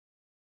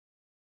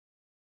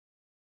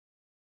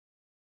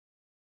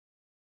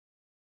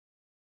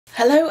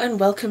Hello and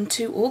welcome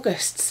to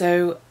August.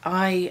 So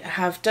I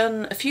have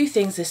done a few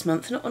things this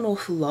month, not an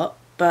awful lot,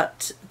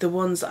 but the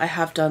ones I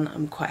have done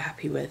I'm quite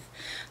happy with.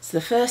 So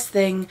the first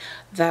thing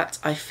that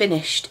I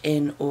finished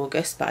in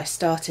August, but I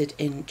started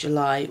in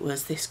July,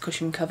 was this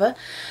cushion cover.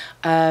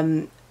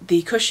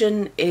 The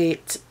cushion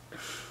lives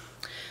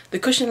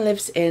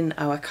in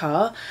our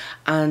car,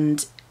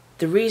 and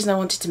the reason I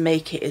wanted to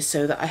make it is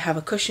so that I have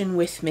a cushion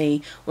with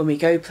me when we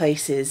go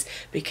places,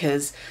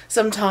 because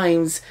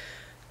sometimes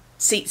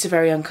seats are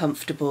very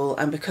uncomfortable,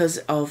 and because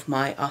of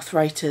my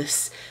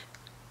arthritis,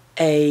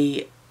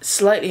 a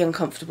slightly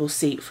uncomfortable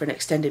seat for an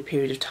extended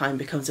period of time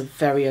becomes a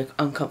very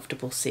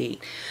uncomfortable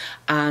seat.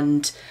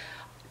 And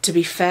to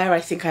be fair, I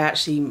think I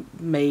actually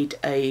made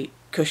a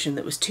cushion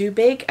that was too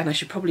big, and I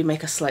should probably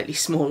make a slightly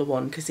smaller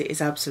one because it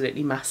is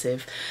absolutely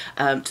massive,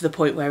 to the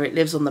point where it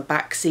lives on the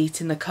back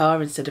seat in the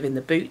car instead of in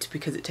the boot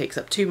because it takes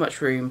up too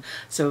much room.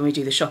 So when we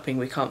do the shopping,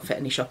 we can't fit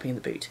any shopping in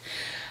the boot.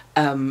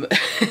 I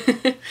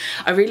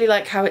really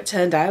like how it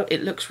turned out.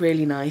 It looks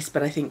really nice,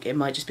 but I think it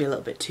might just be a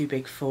little bit too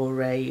big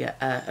for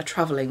a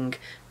travelling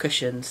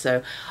cushion,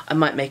 so I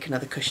might make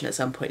another cushion at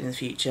some point in the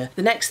future.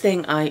 The next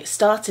thing I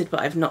started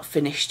but I've not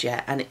finished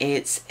yet, and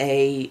it's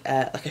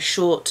like a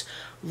short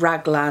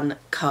raglan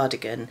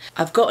cardigan.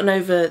 I've gotten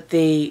over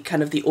the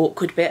kind of the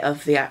awkward bit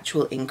of the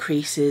actual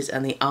increases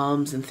and the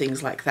arms and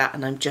things like that,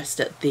 and I'm just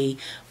at the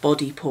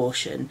body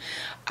portion,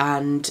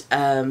 and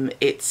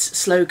it's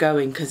slow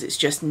going because it's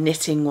just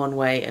knitting one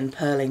way and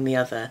purling the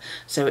other,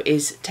 so it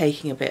is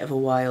taking a bit of a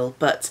while,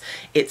 but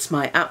it's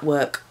my at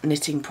work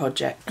knitting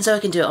project, so I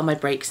can do it on my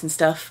breaks and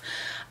stuff.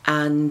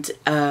 And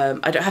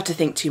I don't have to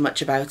think too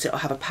much about it or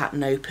have a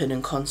pattern open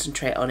and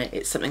concentrate on it.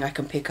 It's something I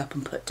can pick up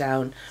and put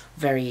down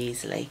very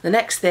easily. The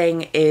next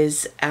thing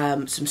is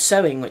some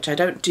sewing, which I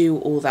don't do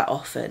all that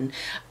often,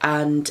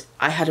 and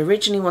I had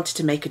originally wanted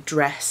to make a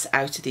dress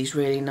out of these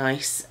really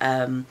nice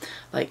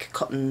like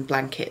cotton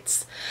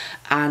blankets,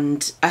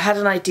 and I had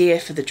an idea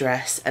for the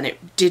dress and it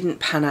didn't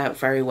pan out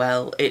very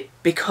well.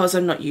 Because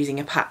I'm not using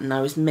a pattern,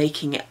 I was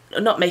making it,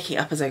 not making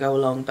it up as I go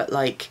along, but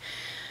like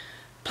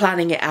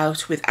planning it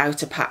out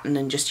without a pattern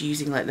and just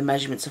using like the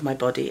measurements of my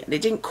body, and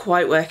it didn't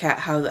quite work out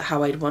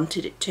how I'd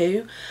wanted it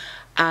to.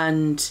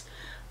 And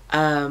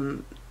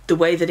the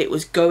way that it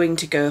was going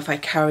to go, if I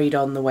carried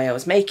on the way I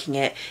was making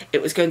it,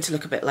 it was going to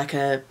look a bit like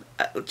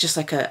just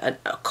like a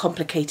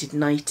complicated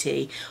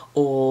nightie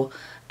or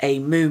a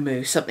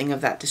muumuu, something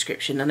of that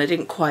description, and I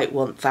didn't quite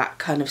want that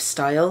kind of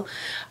style,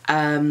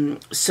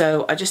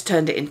 so I just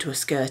turned it into a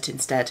skirt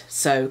instead.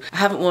 So I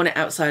haven't worn it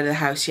outside of the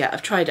house yet.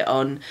 I've tried it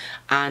on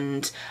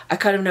and I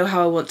kind of know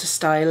how I want to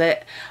style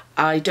it.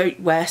 I don't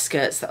wear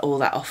skirts all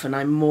that often.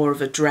 I'm more of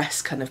a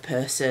dress kind of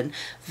person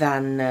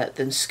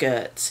than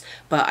skirts,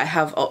 but I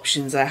have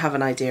options. I have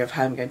an idea of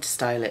how I'm going to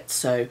style it,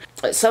 so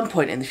at some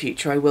point in the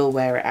future I will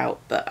wear it out,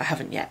 but I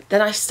haven't yet.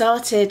 Then I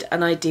started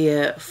an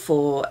idea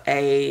for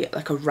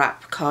like a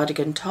wrap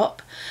cardigan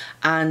top,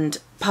 and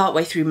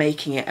partway through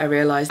making it I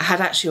realised I had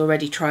actually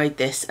already tried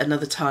this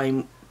another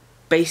time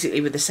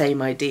basically with the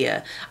same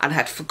idea, and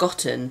had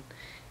forgotten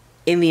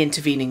in the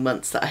intervening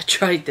months that I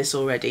tried this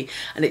already,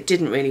 and it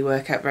didn't really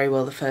work out very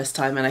well the first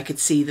time, and I could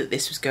see that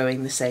this was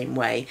going the same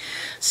way,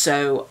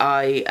 so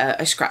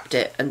I scrapped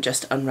it and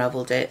just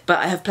unravelled it. But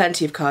I have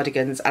plenty of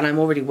cardigans and I'm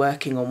already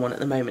working on one at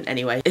the moment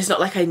anyway. It's not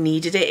like I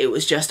needed it, it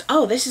was just,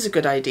 oh, this is a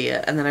good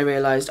idea, and then I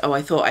realised, oh,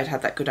 I thought I'd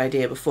had that good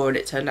idea before and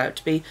it turned out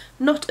to be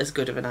not as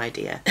good of an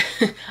idea.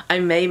 I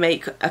may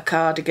make a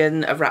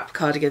cardigan, a wrap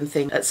cardigan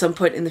thing at some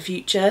point in the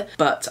future,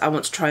 but I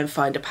want to try and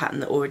find a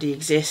pattern that already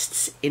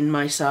exists in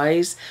my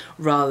size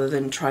rather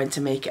than trying to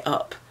make it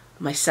up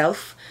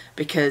myself,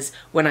 because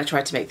when I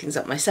try to make things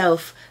up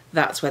myself,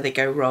 that's where they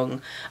go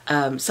wrong.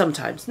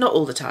 Sometimes, not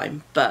all the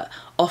time, but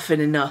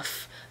often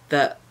enough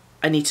that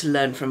I need to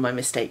learn from my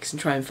mistakes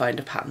and try and find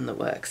a pattern that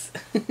works.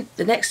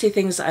 The next two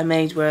things that I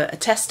made were a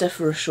tester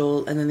for a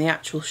shawl, and then the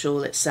actual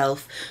shawl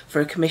itself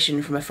for a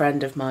commission from a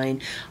friend of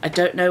mine. I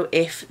don't know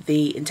if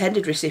the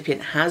intended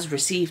recipient has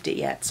received it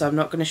yet, so I'm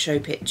not going to show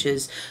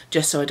pictures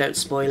just so I don't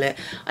spoil it.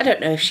 I don't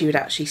know if she would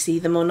actually see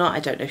them or not. I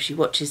don't know if she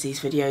watches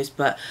these videos,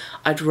 but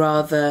I'd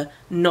rather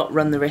not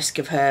run the risk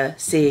of her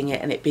seeing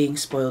it and it being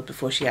spoiled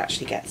before she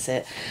actually gets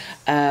it.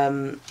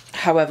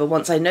 However,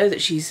 once I know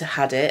that she's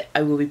had it,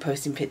 I will be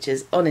posting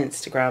pictures on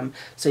Instagram,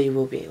 so you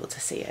will be able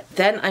to see it.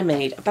 Then I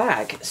made a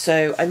bag.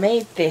 So I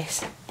made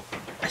this,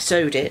 I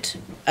sewed it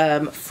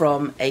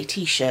from a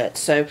t-shirt.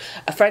 So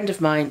a friend of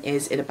mine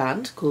is in a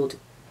band called,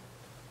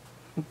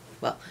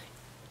 well,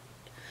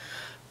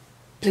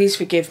 please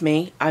forgive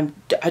me, I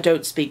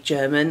don't speak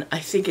German. I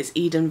think it's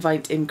Eden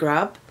Weint im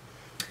Grab.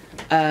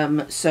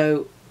 And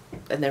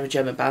they're a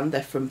German band,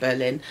 they're from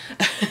Berlin.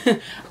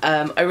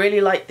 I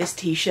really like this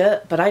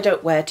t-shirt, but I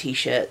don't wear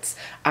t-shirts,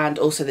 and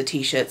also the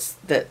t-shirts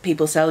that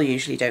people sell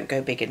usually don't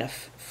go big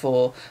enough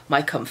for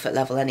my comfort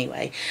level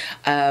anyway.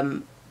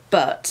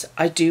 But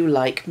I do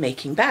like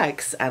making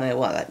bags, and I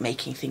like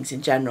making things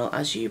in general,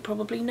 as you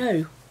probably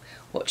know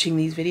watching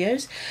these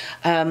videos.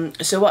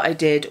 So what I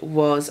did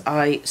was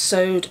I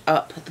sewed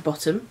up the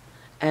bottom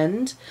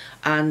end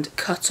and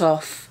cut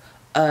off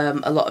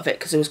a lot of it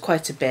because it was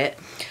quite a bit,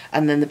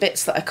 and then the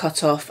bits that I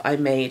cut off I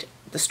made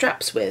the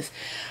straps with,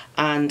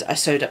 and I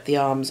sewed up the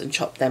arms and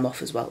chopped them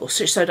off as well, or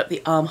sewed up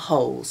the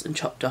armholes and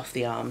chopped off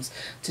the arms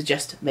to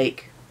just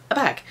make a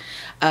bag.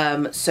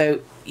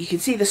 So you can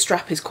see the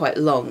strap is quite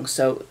long,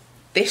 so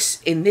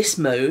this, in this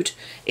mode,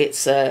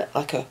 it's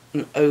like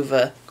an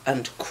over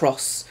and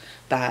cross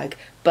bag,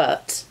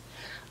 but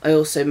I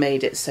also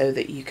made it so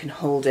that you can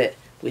hold it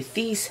with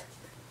these.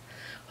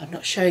 I'm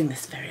not showing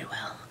this very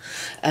well.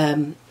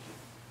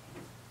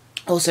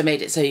 Also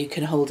made it so you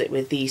can hold it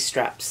with these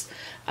straps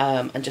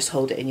and just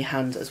hold it in your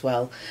hand as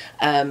well.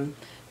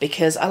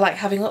 Because I like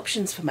having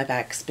options for my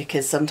bags,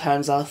 because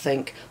sometimes I'll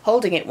think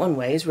holding it one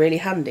way is really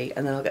handy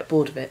and then I'll get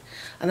bored of it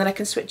and then I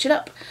can switch it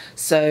up.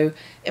 So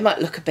it might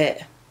look a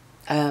bit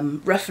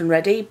rough and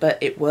ready, but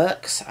it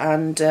works,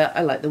 and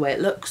I like the way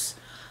it looks,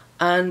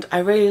 and I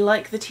really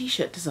like the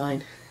t-shirt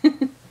design.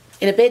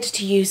 In a bid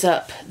to use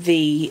up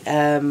the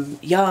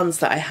yarns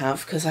that I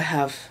have, because I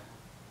have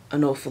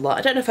an awful lot.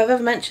 I don't know if I've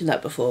ever mentioned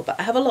that before, but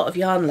I have a lot of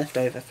yarn left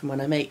over from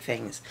when I make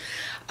things.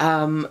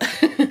 And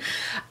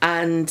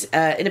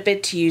in a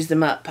bid to use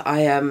them up,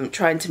 I am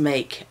trying to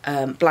make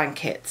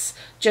blankets,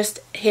 just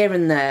here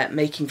and there,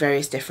 making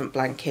various different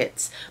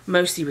blankets,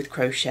 mostly with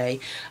crochet.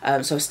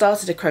 So I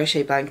started a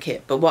crochet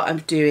blanket, but what I'm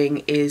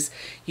doing is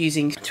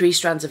using 3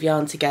 strands of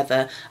yarn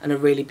together and a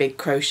really big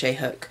crochet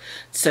hook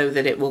so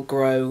that it will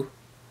grow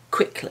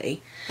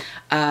quickly.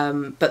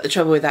 But the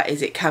trouble with that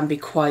is it can be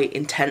quite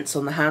intense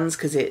on the hands,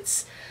 because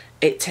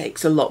it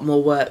takes a lot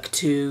more work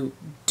to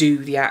do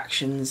the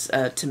actions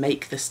to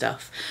make the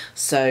stuff.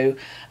 So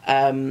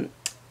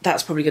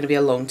that's probably going to be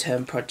a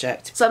long-term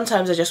project.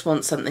 Sometimes I just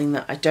want something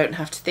that I don't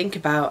have to think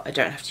about, I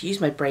don't have to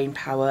use my brain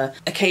power.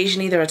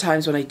 Occasionally there are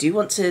times when I do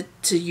want to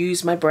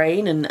use my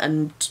brain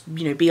and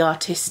you know, be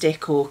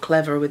artistic or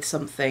clever with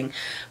something,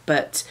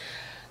 but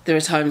there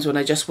are times when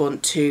I just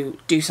want to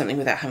do something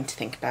without having to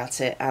think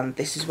about it, and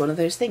this is one of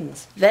those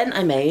things. Then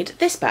I made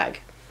this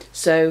bag.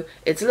 So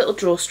it's a little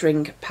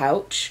drawstring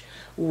pouch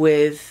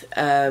with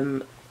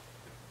a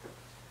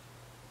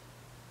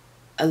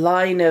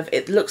line of,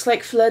 it looks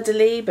like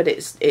fleur-de-lis, but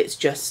it's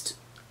just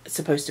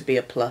supposed to be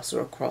a plus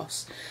or a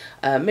cross.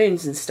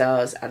 Moons and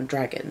stars and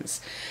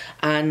dragons.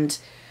 And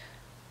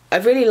I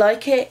really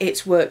like it.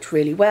 It's worked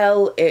really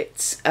well.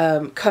 It's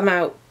come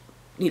out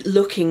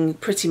looking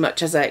pretty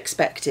much as I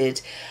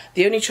expected.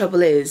 The only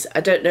trouble is,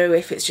 I don't know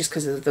if it's just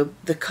because of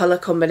the colour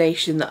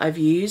combination that I've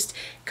used,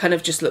 kind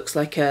of just looks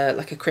like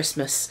a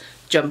Christmas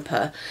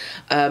jumper.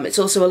 It's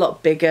also a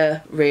lot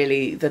bigger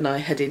really than I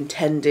had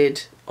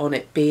intended on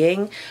it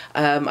being.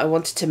 I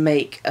wanted to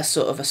make a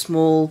sort of a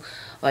small,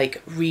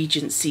 like,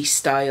 Regency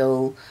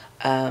style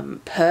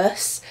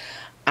purse,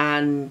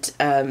 and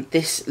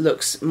this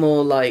looks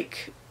more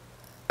like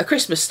a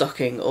Christmas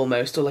stocking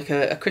almost, or like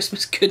a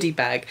Christmas goodie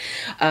bag.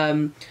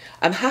 I'm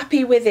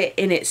happy with it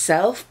in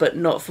itself, but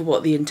not for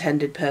what the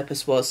intended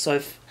purpose was. So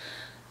I've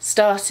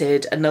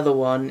started another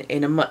one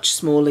in a much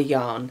smaller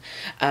yarn,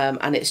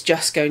 and it's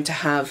just going to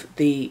have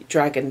the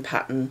dragon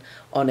pattern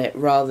on it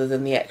rather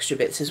than the extra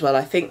bits as well.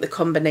 I think the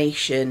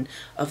combination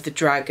of the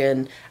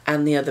dragon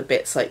and the other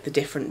bits, like the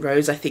different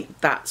rows, I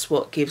think that's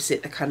what gives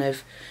it the kind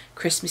of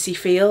Christmassy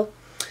feel.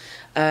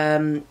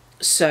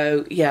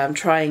 So yeah, I'm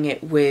trying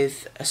it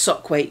with a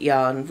sock weight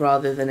yarn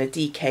rather than a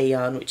DK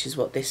yarn, which is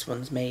what this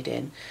one's made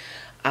in,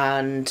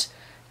 and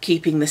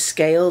keeping the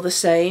scale the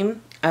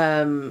same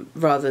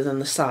rather than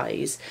the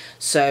size.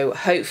 So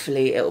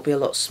hopefully it'll be a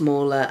lot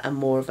smaller and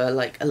more of a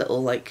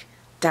little like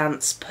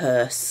dance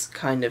purse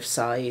kind of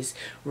size,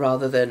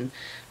 rather than,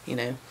 you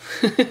know,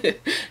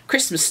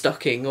 Christmas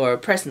stocking or a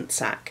present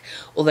sack.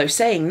 Although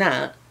saying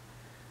that,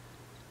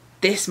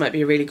 this might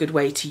be a really good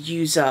way to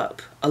use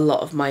up a lot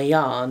of my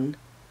yarn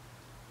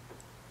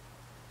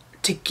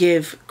to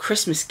give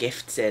Christmas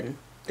gifts in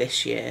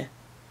this year.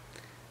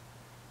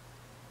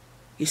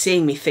 You're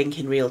seeing me think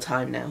in real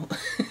time now.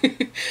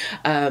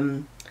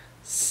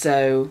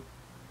 So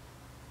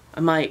I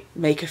might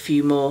make a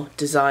few more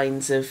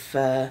designs of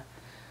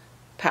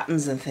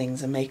patterns and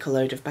things and make a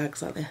load of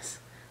bags like this.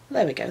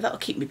 There we go, that'll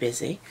keep me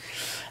busy.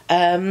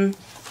 And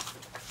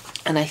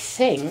I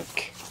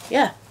think,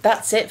 yeah,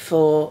 that's it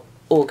for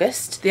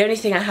August. The only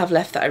thing I have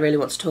left that I really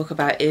want to talk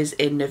about is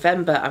in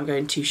November I'm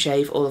going to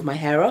shave all of my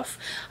hair off.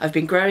 I've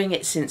been growing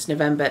it since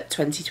November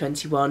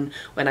 2021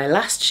 when I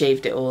last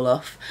shaved it all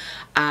off,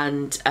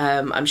 and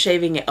I'm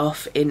shaving it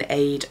off in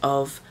aid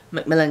of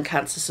Macmillan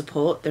Cancer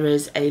Support. There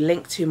is a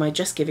link to my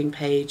Just Giving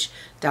page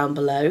down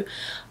below.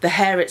 The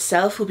hair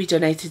itself will be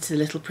donated to the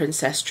Little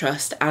Princess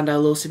Trust, and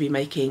I'll also be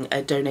making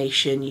a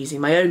donation using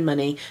my own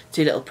money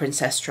to Little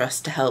Princess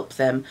Trust to help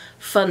them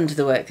fund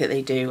the work that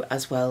they do,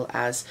 as well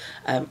as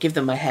give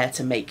them my hair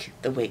to make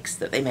the wigs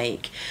that they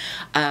make.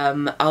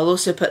 I'll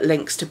also put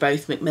links to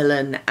both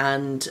Macmillan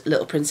and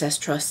Little Princess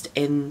Trust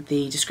in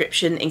the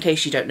description in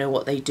case you don't know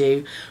what they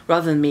do.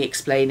 Rather than me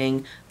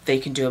explaining, they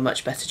can do a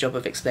much better job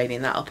of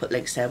explaining that. I'll put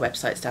links to their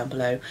websites down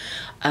below.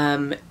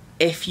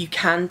 If you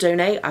can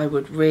donate, I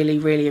would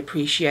really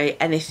appreciate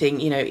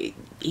anything, you know,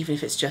 even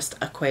if it's just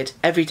a quid.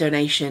 Every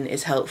donation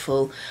is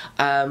helpful.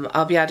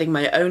 I'll be adding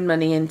my own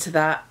money into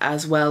that,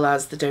 as well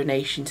as the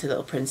donation to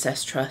Little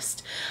Princess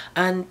Trust.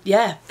 And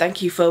yeah,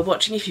 thank you for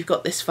watching if you've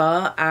got this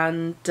far,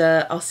 and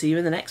I'll see you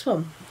in the next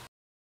one.